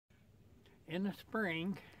In the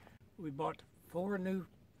spring, we bought 4 new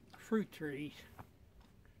fruit trees.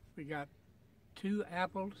 We got 2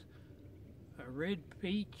 apples, a red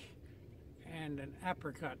peach, and an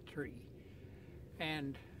apricot tree.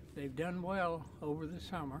 And they've done well over the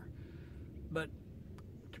summer, but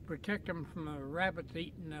to protect them from the rabbits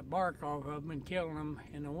eating the bark off of them and killing them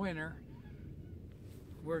in the winter,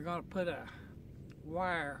 we're going to put a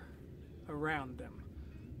wire around them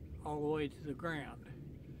all the way to the ground.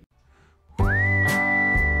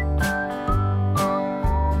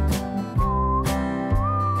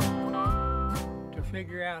 To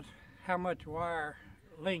figure out how much wire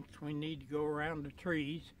length we need to go around the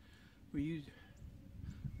trees, we use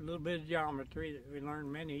a little bit of geometry that we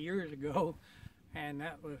learned many years ago, and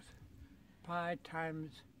that was pi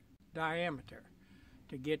times diameter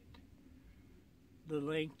to get the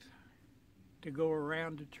length to go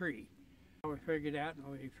around the tree. We figured out, and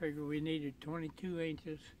we figured we needed 22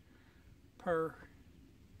 inches per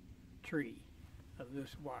tree of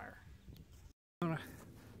this wire. I'm going to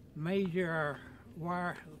measure our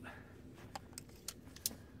wire.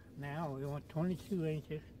 Now we want 22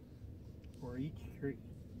 inches for each tree.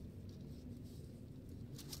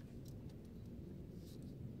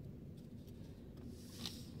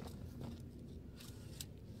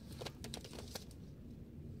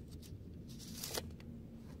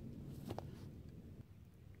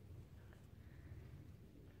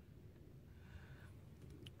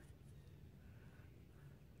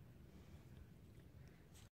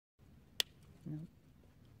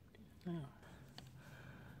 Now,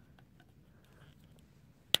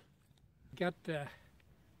 got the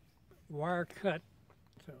wire cut,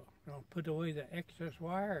 so I'm going to put away the excess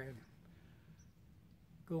wire and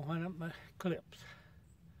go hunt up my clips.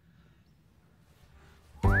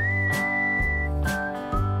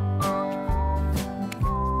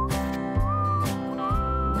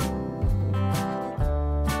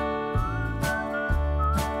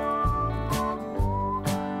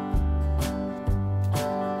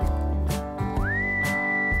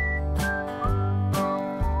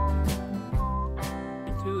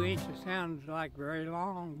 Sounds like very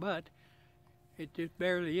long, but it just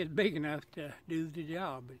barely is big enough to do the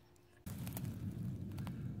job.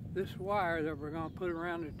 This wire that we're going to put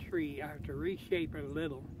around the tree, I have to reshape it a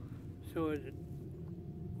little so it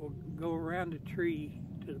will go around the tree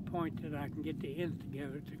to the point that I can get the ends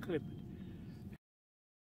together to clip it.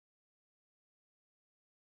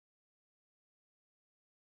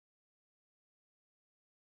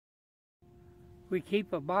 We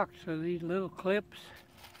keep a box of these little clips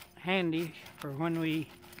handy for when we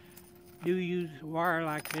do use wire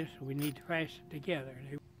like this. We need to fasten it together.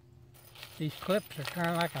 These clips are kind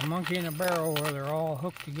of like a monkey in a barrel where they're all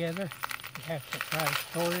hooked together. You have to try to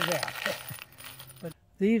sort it out. But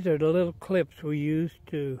these are the little clips we use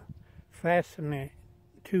to fasten the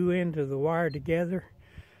 2 ends of the wire together,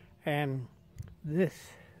 and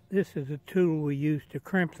this is a tool we use to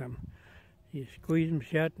crimp them. You squeeze them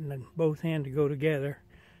shut and then both ends go together,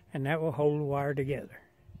 and that will hold the wire together.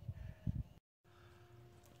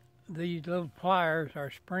 These little pliers are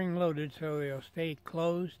spring-loaded so they'll stay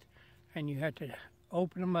closed, and you have to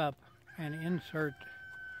open them up and insert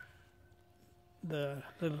the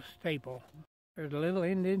little staple. There's a little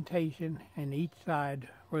indentation in each side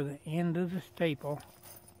where the end of the staple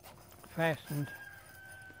fastened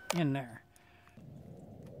in there.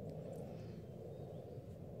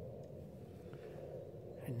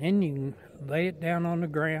 And then you can lay it down on the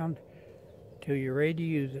ground till you're ready to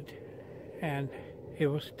use it, and it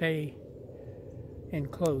will stay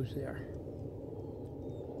enclosed there.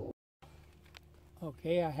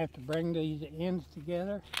 Okay, I have to bring these ends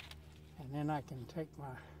together, and then I can take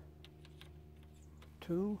my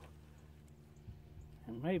tool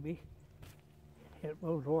and maybe hit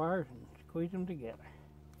those wires and squeeze them together.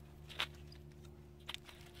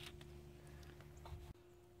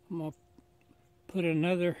 I'm going to put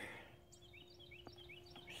another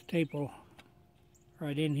staple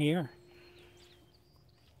right in here.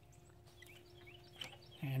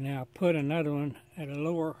 And now put another one at a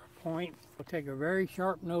lower point. We'll take a very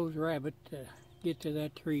sharp-nosed rabbit to get to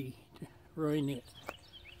that tree to ruin it.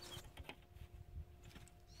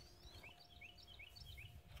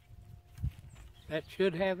 That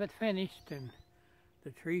should have it finished, and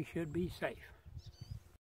the tree should be safe.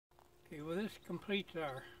 Okay, well, this completes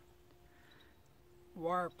our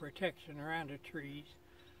wire protection around the trees,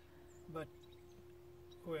 but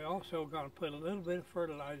we're also going to put a little bit of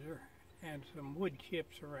fertilizer and some wood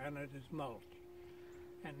chips around it as mulch.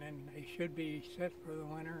 And then they should be set for the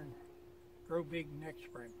winter and grow big next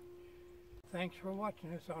spring. Thanks for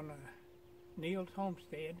watching us on Neil's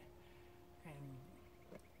Homestead, and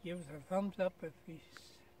Give us a thumbs up if you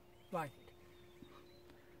liked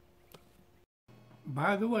it.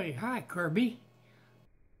 By the way, hi Kirby.